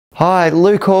Hi,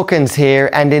 Luke Hawkins here,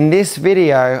 and in this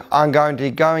video I'm going to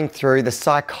be going through the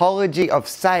psychology of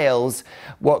sales,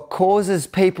 what causes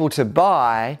people to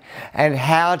buy, and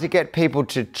how to get people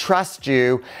to trust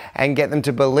you and get them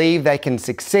to believe they can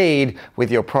succeed with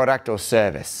your product or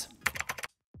service.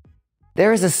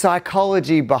 There is a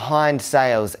psychology behind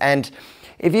sales, and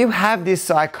if you have this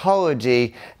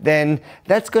psychology, then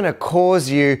that's going to cause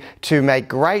you to make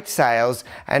great sales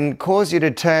and cause you to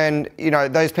turn,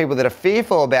 those people that are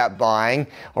fearful about buying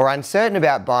or uncertain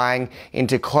about buying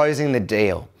into closing the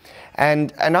deal.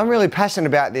 And I'm really passionate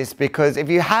about this because if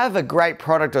you have a great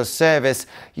product or service,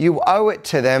 you owe it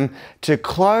to them to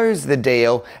close the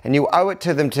deal, and you owe it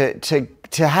to them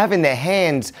to have in their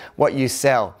hands what you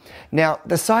sell. Now,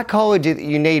 the psychology that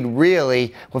you need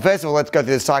really, well, first of all, let's go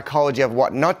through the psychology of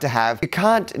what not to have. You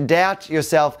can't doubt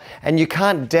yourself, and you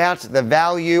can't doubt the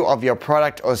value of your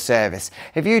product or service.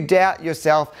 If you doubt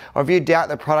yourself, or if you doubt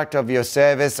the product of your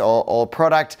service or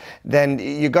product, then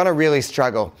you're gonna really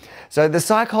struggle. So the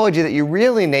psychology that you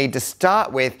really need to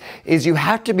start with is you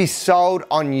have to be sold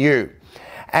on you.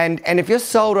 And if you're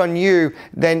sold on you,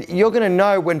 then you're going to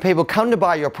know when people come to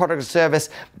buy your product or service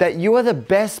that you are the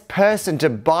best person to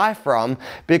buy from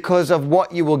because of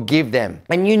what you will give them.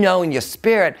 And you know in your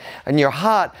spirit and your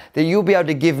heart that you'll be able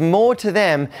to give more to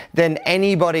them than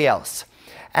anybody else.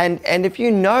 And if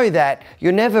you know that,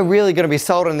 you're never really going to be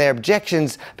sold on their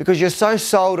objections because you're so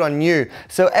sold on you.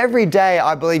 So every day,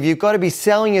 I believe you've got to be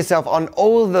selling yourself on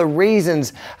all the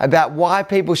reasons about why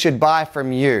people should buy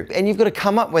from you. And you've got to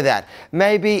come up with that.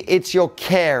 Maybe it's your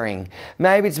caring.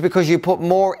 Maybe it's because you put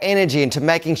more energy into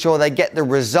making sure they get the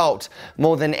result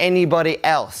more than anybody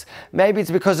else. Maybe it's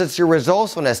because it's your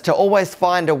resourcefulness to always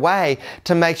find a way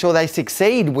to make sure they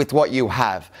succeed with what you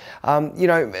have.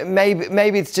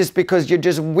 Maybe it's just because you're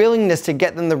just willingness to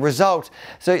get them the result.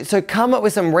 So come up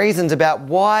with some reasons about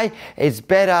why it's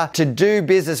better to do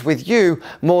business with you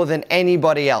more than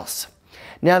anybody else.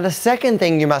 Now, the second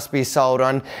thing you must be sold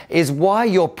on is why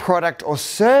your product or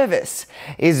service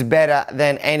is better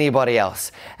than anybody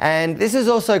else. And this is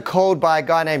also called by a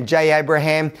guy named Jay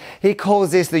Abraham. He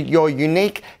calls this your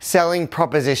unique selling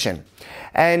proposition.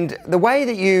 And the way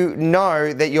that you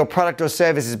know that your product or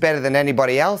service is better than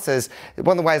anybody else's,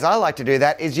 one of the ways I like to do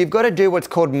that is you've got to do what's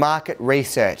called market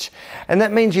research. And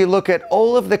that means you look at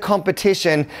all of the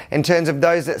competition in terms of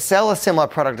those that sell a similar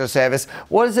product or service.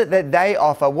 What is it that they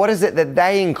offer? What is it that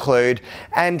they include?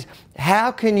 And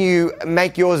how can you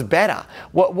make yours better?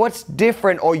 What's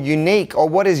different or unique, or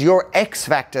what is your X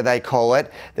factor, they call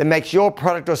it, that makes your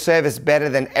product or service better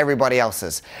than everybody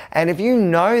else's? And if you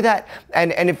know that,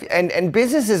 and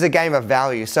business is a game of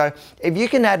value. So if you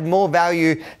can add more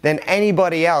value than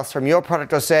anybody else from your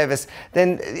product or service,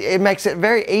 then it makes it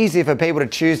very easy for people to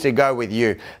choose to go with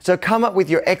you. So come up with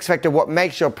your X factor, what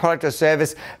makes your product or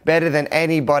service better than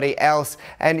anybody else.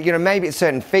 And maybe it's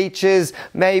certain features,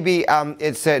 maybe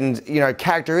it's certain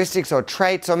characteristics or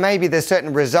traits, or maybe there's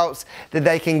certain results that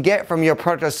they can get from your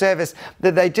product or service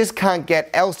that they just can't get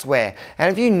elsewhere.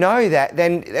 And if you know that,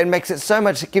 then it makes it so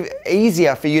much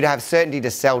easier for you to have certainty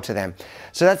to sell to them.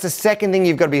 So that's the second thing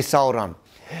you've got to be sold on.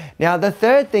 Now, the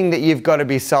third thing that you've got to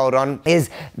be sold on is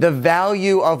the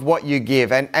value of what you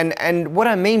give. And what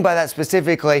I mean by that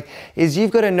specifically is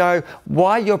you've got to know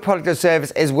why your product or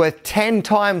service is worth 10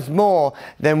 times more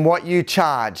than what you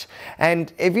charge.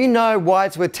 And if you know why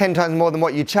it's worth 10 times more than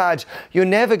what you charge, you're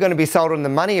never going to be sold on the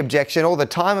money objection or the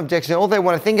time objection. All they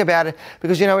want to think about it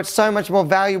because it's so much more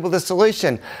valuable, the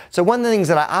solution. So one of the things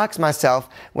that I asked myself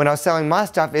when I was selling my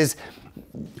stuff is,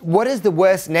 what is the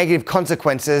worst negative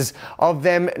consequences of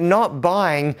them not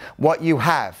buying what you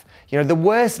have? The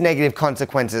worst negative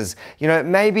consequences.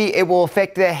 Maybe it will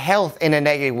affect their health in a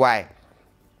negative way.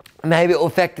 Maybe it will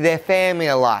affect their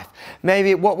family life.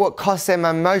 Maybe what will it cost them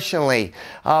emotionally?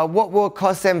 What will it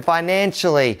cost them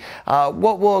financially?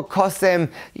 What will it cost them,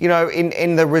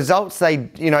 in the results they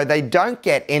don't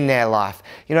get in their life?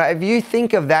 If you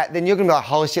think of that, then you're going to be like,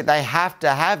 holy shit, they have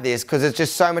to have this because it's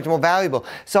just so much more valuable.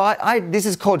 So this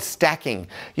is called stacking.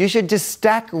 You should just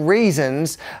stack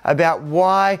reasons about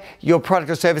why your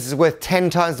product or service is worth 10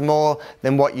 times more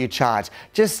than what you charge.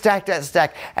 Just stack that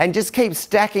stack and just keep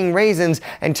stacking reasons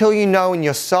until you know in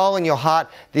your soul and your heart,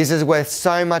 this is worth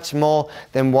so much more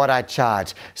than what I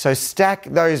charge. So stack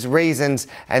those reasons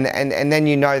and then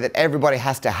you know that everybody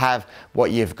has to have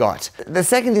what you've got. The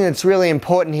second thing that's really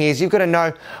important here is you've got to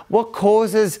know what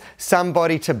causes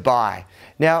somebody to buy.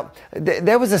 Now,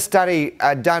 there was a study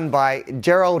done by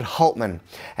Gerald Holtman,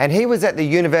 and he was at the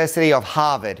University of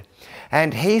Harvard.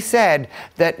 And he said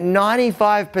that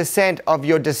 95% of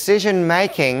your decision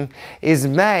making is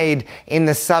made in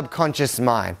the subconscious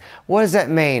mind. What does that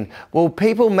mean? Well,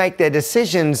 people make their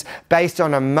decisions based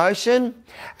on emotion,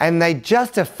 and they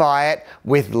justify it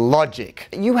with logic.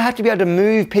 You have to be able to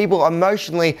move people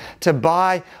emotionally to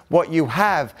buy what you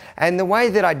have. And the way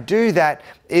that I do that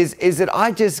is that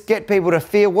I just get people to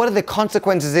feel what are the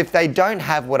consequences if they don't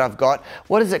have what I've got?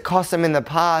 What does it cost them in the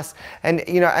past? And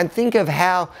and think of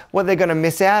what they're going to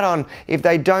miss out on if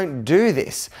they don't do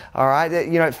this. All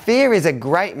right, fear is a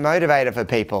great motivator for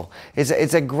people.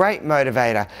 It's a great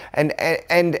motivator. And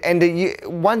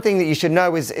one thing that you should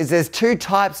know is there's two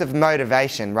types of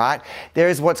motivation, right? There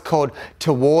is what's called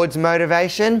towards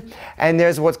motivation, and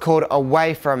there's what's called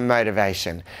away from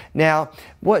motivation. Now,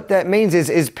 what that means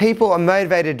is people are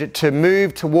motivated to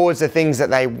move towards the things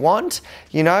that they want,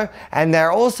 and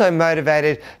they're also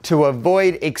motivated to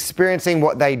avoid experiencing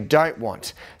what they don't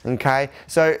want. Okay,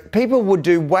 so people would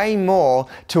do way more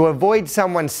to avoid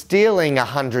someone stealing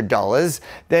 $100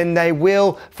 than they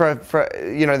will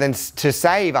than to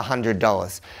save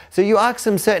 $100. So you ask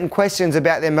them certain questions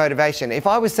about their motivation. If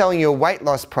I was selling you a weight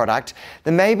loss product,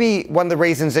 then maybe one of the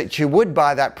reasons that you would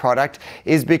buy that product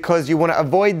is because you want to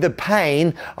avoid the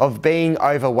pain of being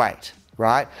overweight.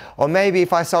 Right? Or maybe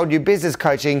if I sold you business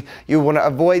coaching, you want to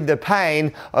avoid the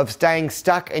pain of staying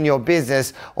stuck in your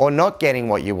business or not getting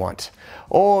what you want.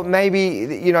 Or maybe,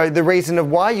 the reason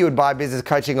of why you would buy business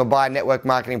coaching or buy a network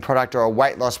marketing product or a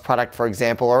weight loss product, for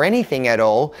example, or anything at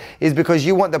all, is because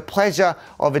you want the pleasure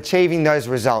of achieving those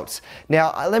results.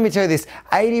 Now, let me tell you this,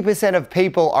 80% of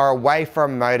people are away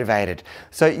from motivated.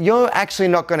 So you're actually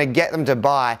not going to get them to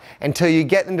buy until you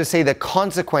get them to see the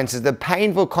consequences, the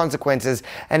painful consequences,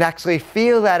 and actually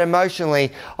feel that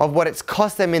emotionally of what it's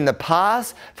cost them in the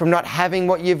past from not having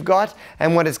what you've got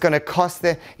and what it's going to cost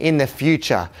them in the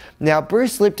future. Now,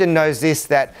 Bruce Lipton knows this,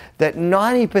 that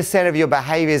 90% of your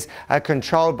behaviors are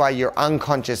controlled by your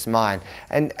unconscious mind.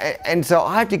 And so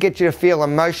I have to get you to feel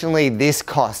emotionally this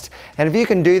cost. And if you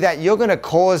can do that, you're going to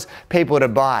cause people to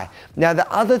buy. Now,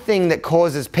 the other thing that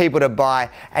causes people to buy,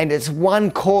 and it's one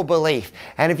core belief,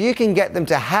 and if you can get them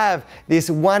to have this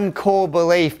one core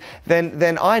belief,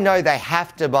 then I know they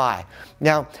have to buy.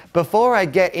 Now, before I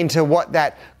get into what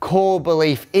that core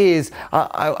belief is,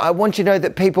 I want you to know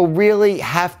that people really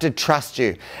have to trust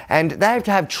you. And they have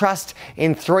to have trust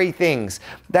in three things.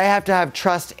 They have to have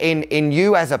trust in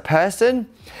you as a person.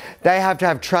 They have to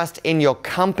have trust in your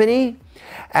company.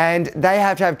 And they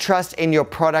have to have trust in your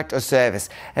product or service.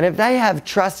 And if they have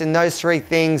trust in those three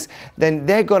things, then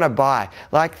they're going to buy.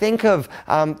 Like, think of,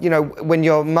 when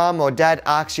your mum or dad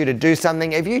asks you to do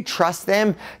something, if you trust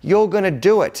them, you're going to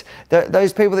do it.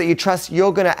 Those people that you trust,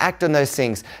 you're going to act on those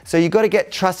things. So you've got to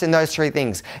get trust in those three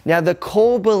things. Now, the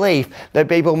core belief that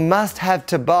people must have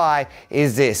to buy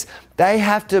is this. They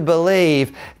have to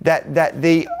believe that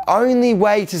the only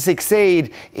way to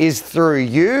succeed is through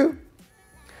you,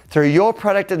 through your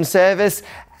product and service,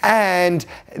 and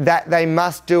that they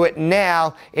must do it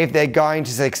now if they're going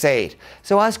to succeed.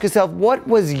 So ask yourself, what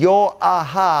was your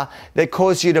aha that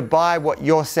caused you to buy what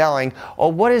you're selling?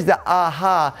 Or what is the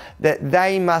aha that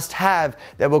they must have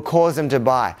that will cause them to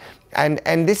buy?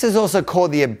 And this is also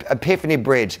called the epiphany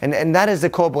bridge. And that is the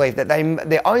core belief that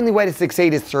the only way to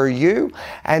succeed is through you,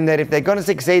 and that if they're going to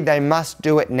succeed, they must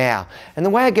do it now. And the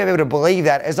way I get people to believe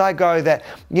that is I go that,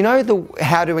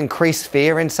 how to increase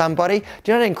fear in somebody?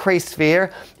 Do you know how to increase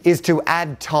fear is to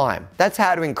add time. That's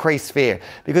how to increase fear.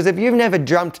 Because if you've never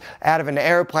jumped out of an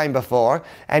airplane before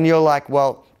and you're like,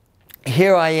 well,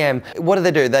 here I am. What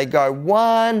do? They go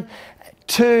 1,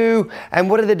 2, and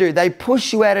what do? They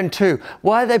push you out in 2.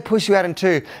 Why do they push you out in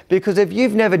 2? Because if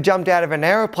you've never jumped out of an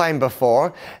aeroplane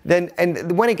before,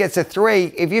 and when it gets to 3,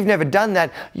 if you've never done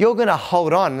that, you're going to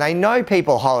hold on. They know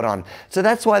people hold on. So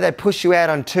that's why they push you out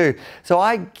on 2. So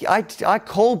I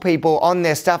call people on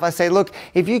their stuff. I say, look,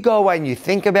 if you go away and you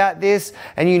think about this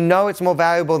and you know it's more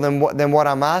valuable than what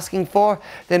I'm asking for,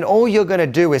 then all you're going to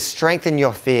do is strengthen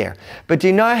your fear. But do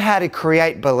you know how to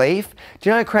create belief? Do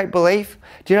you know how to create belief?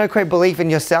 Do you know how to create belief in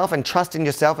yourself and trust in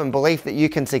yourself and belief that you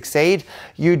can succeed?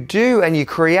 You do, and you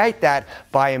create that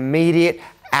by immediate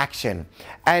action.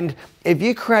 And if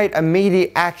you create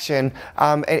immediate action,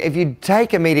 and if you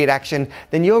take immediate action,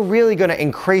 then you're really going to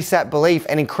increase that belief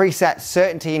and increase that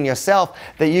certainty in yourself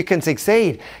that you can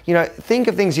succeed. Think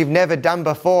of things you've never done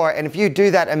before, and if you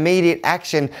do that immediate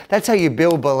action, that's how you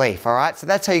build belief, all right? So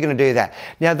that's how you're going to do that.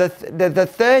 Now, the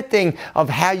third thing of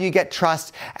how you get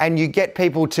trust and you get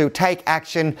people to take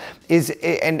action is,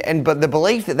 but the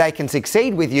belief that they can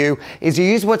succeed with you is you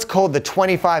use what's called the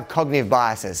 25 cognitive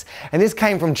biases. And this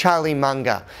came from Charlie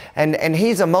Munger. And and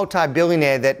he's a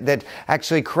multi-billionaire that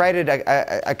actually created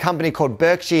a company called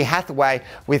Berkshire Hathaway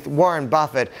with Warren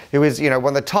Buffett, who is, one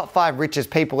of the top 5 richest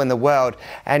people in the world.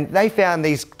 And they found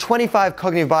these 25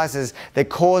 cognitive biases that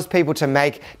cause people to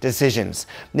make decisions.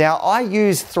 Now, I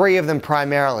use 3 of them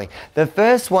primarily. The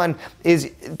first one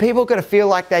is people got to feel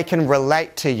like they can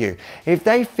relate to you. If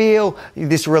they feel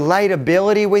this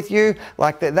relatability with you,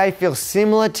 like that they feel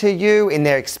similar to you in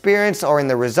their experience or in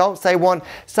the results they want,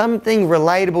 something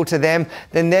relatable to them,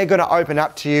 then they're going to open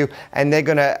up to you and they're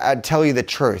going to tell you the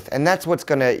truth. And that's what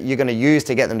you're going to use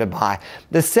to get them to buy.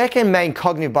 The second main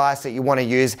cognitive bias that you want to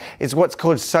use is what's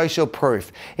called social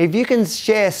proof. If you can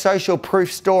share social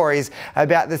proof stories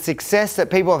about the success that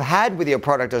people have had with your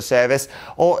product or service,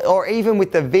 or even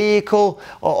with the vehicle,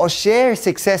 or share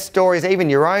success stories, even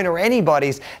your own or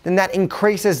anybody's, then that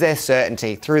increases their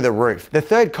certainty through the roof. The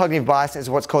third cognitive bias is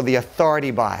what's called the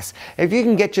authority bias. If you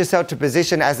can get yourself to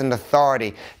position as an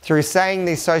authority through saying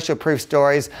these social proof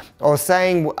stories, or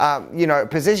saying,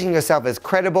 positioning yourself as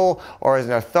credible or as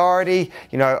an authority,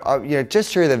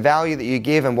 just through the value that you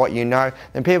give and what you know,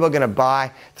 then people are going to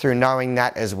buy through knowing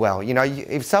that as well.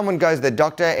 If someone goes to the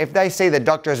doctor, if they see the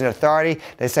doctor as an authority,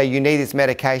 they say you need this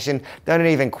medication, they don't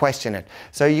even question it.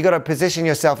 So you got to position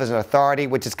yourself as an authority,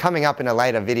 which is coming up in a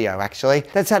later video actually.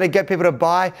 That's how to get people to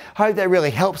buy. Hope that really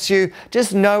helps you.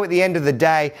 Just know at the end of the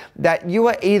day that you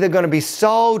are either going to be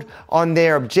sold on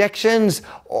their objections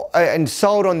and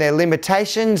sold on their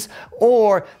limitations,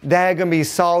 or they're going to be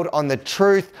sold on the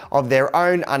truth of their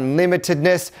own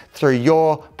unlimitedness through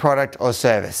your product or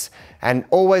service. And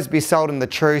always be sold on the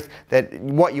truth that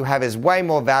what you have is way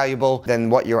more valuable than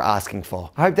what you're asking for.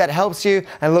 I hope that helps you,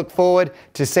 and look forward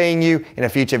to seeing you in a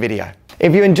future video.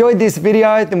 If you enjoyed this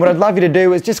video, then what I'd love you to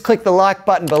do is just click the like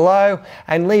button below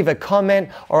and leave a comment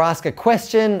or ask a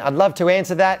question. I'd love to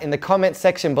answer that in the comment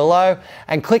section below,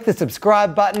 and click the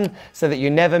subscribe button so that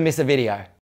you never miss a video.